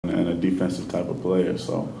defensive type of player.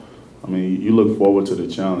 So, I mean, you look forward to the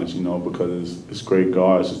challenge, you know, because it's great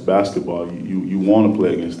guards, it's basketball. You want to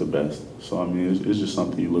play against the best. So, I mean, it's just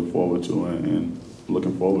something you look forward to and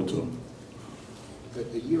looking forward to.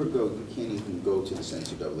 A year ago, you can't even go to this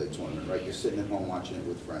NCAA tournament, right? You're sitting at home watching it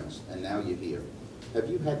with friends, and now you're here. Have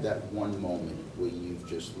you had that one moment where you've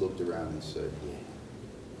just looked around and said,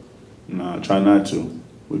 yeah? No, I try not to,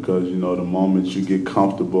 because, you know, the moment you get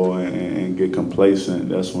comfortable and get complacent,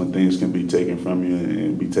 that's when things can be taken from you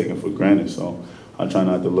and be taken for granted. So I try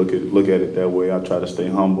not to look at it that way. I try to stay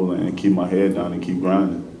humble and keep my head down and keep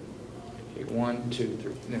grinding. Okay, 1, 2,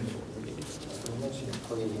 3, and then 4. You mentioned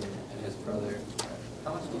Cleveland and his brother.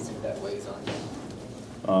 How much do you think that weighs on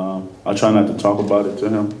you? I try not to talk about it to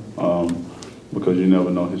him because you never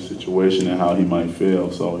know his situation and how he might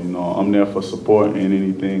feel. So, you know, I'm there for support and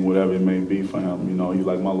anything, whatever it may be for him. You know, he's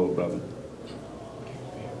like my little brother.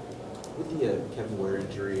 With the Kevin Ware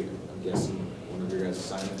injury, I'm guessing one of your guys'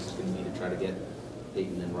 assignments is going to be to try to get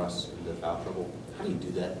Peyton and Russ into foul trouble. How do you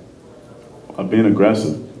do that? Being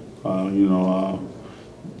aggressive. You know,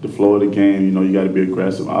 the flow of the game, you know, you got to be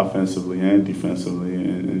aggressive offensively and defensively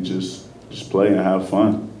and just play and have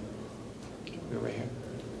fun. Right here.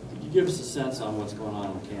 Could you give us a sense on what's going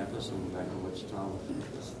on campus and back in Wichita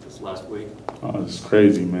this last week? It's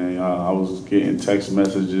crazy, man. I was getting text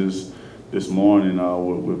messages this morning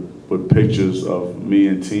with pictures of me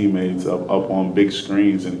and teammates up on big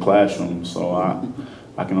screens in classrooms. So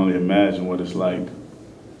I can only imagine what it's like.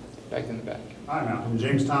 Back in the back. Hi, I'm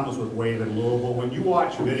James Thomas with Wave in Louisville. When you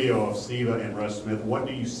watch video of Siva and Russ Smith, what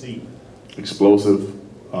do you see? Explosive,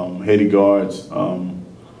 Heady guards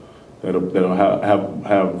that'll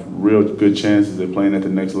have real good chances at playing at the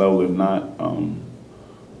next level. If not,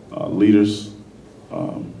 leaders,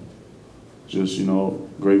 just, you know,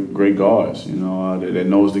 great guards. You know, that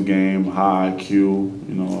knows the game, high IQ.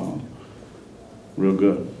 You know, real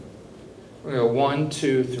good. We're gonna go 1,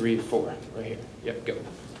 2, 3, 4. Right here. Yep, go.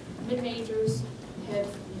 Mid-majors have,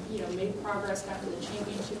 you know, made progress, got to the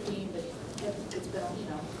championship game, but it's been, you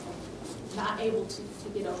know, not able to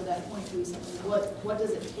get over that point recently. What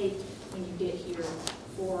does it take when you get here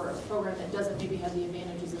for a program that doesn't maybe have the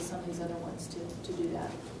advantages of some of these other ones to do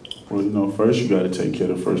that? Well, you know, first you got to take care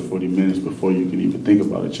of the first 40 minutes before you can even think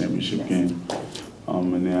about a championship game.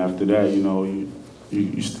 And then after that, you know,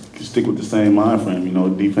 you stick with the same mind frame, you know,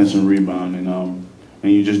 defense and rebound, and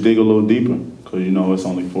you just dig a little deeper. Because, you know, it's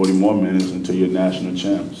only 40 more minutes until you're national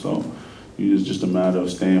champ. So it's just a matter of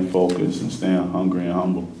staying focused and staying hungry and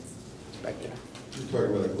humble. Back there. You're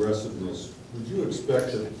talking about aggressiveness. Would you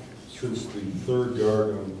expect that since the third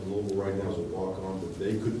guard on Louisville right now is a walk-on, that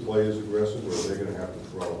they could play as aggressive, or are they going to have to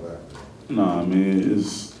throttle back? No, I mean,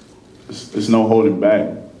 it's no holding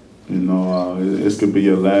back. You know, this could be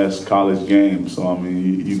your last college game. So, I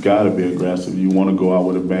mean, you got to be aggressive. You want to go out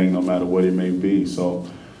with a bang no matter what it may be. So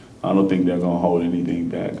I don't think they're going to hold anything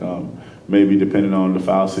back. Maybe depending on the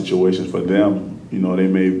foul situations for them, you know, they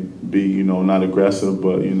may be, you know, not aggressive,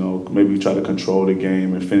 but, you know, maybe try to control the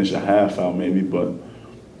game and finish a half out maybe, but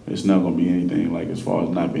it's not going to be anything like as far as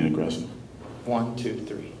not being aggressive. 1, 2,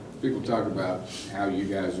 3. People talk about how you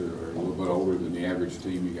guys are a little bit older than the average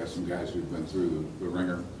team. You got some guys who've been through the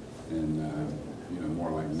ringer and, you know,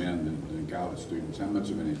 more like men than college students. How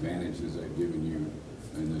much of an advantage has that given you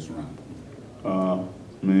in this run?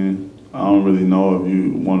 Man, I don't really know if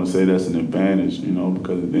you want to say that's an advantage, you know,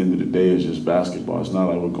 because at the end of the day, it's just basketball. It's not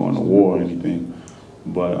like we're going to war or anything.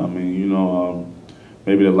 But, I mean, you know,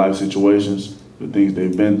 maybe the life situations, the things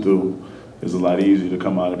they've been through, is a lot easier to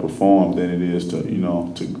come out and perform than it is to, you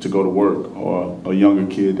know, to go to work. Or a younger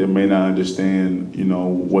kid that may not understand, you know,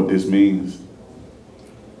 what this means.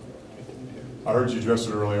 I heard you address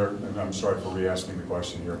it earlier, and I'm sorry for re-asking the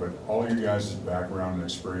question here, but all your guys' background and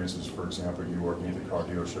experiences, for example, you working at the car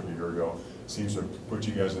dealership a year ago, seems to put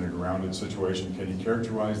you guys in a grounded situation. Can you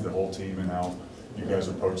characterize the whole team and how you guys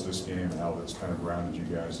approach this game and how that's kind of grounded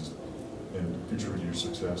you guys and contributed to your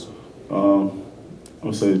success? I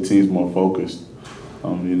would say the team's more focused.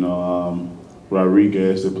 You know,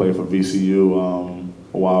 Rodriguez, that played for VCU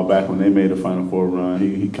a while back when they made the Final Four run,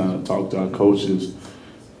 he kind of talked to our coaches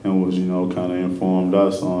and was, you know, kind of informed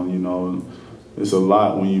us on, you know, it's a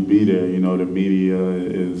lot when you be there. You know, the media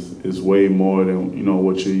is way more than, you know,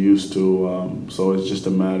 what you're used to. So it's just a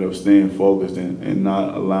matter of staying focused and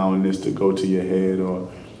not allowing this to go to your head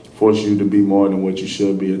or force you to be more than what you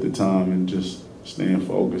should be at the time, and just staying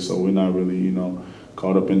focused. So we're not really, you know,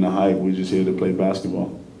 caught up in the hype. We're just here to play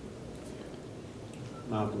basketball.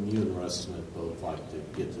 Malcolm, you and Russ Smith both like to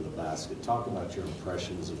get to the basket. Talk about your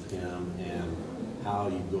impressions of him and how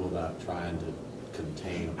you go about trying to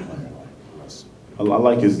contain a player like Russ. I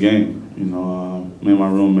like his game. You know, me and my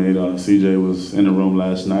roommate CJ was in the room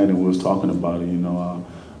last night and we was talking about it. You know,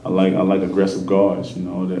 I like aggressive guards. You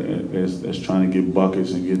know, that's trying to get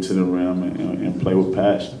buckets and get to the rim and play with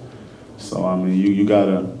passion. So I mean, you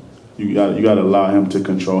gotta allow him to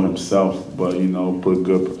control himself, but you know, put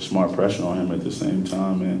good, smart pressure on him at the same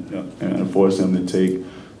time, and force him to take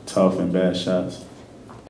tough and bad shots.